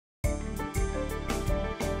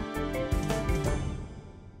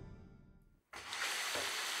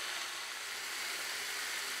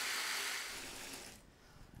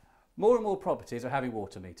More and more properties are having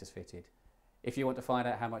water meters fitted. If you want to find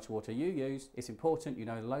out how much water you use, it's important you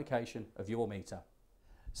know the location of your meter.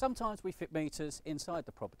 Sometimes we fit meters inside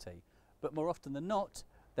the property, but more often than not,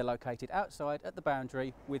 they're located outside at the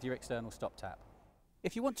boundary with your external stop tap.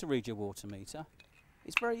 If you want to read your water meter,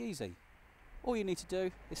 it's very easy. All you need to do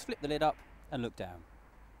is flip the lid up and look down.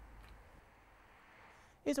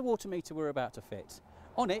 Here's a water meter we're about to fit.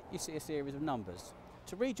 On it you see a series of numbers.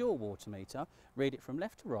 To read your water meter, read it from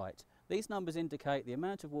left to right. These numbers indicate the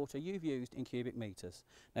amount of water you've used in cubic meters.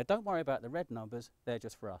 Now don't worry about the red numbers, they're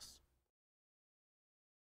just for us.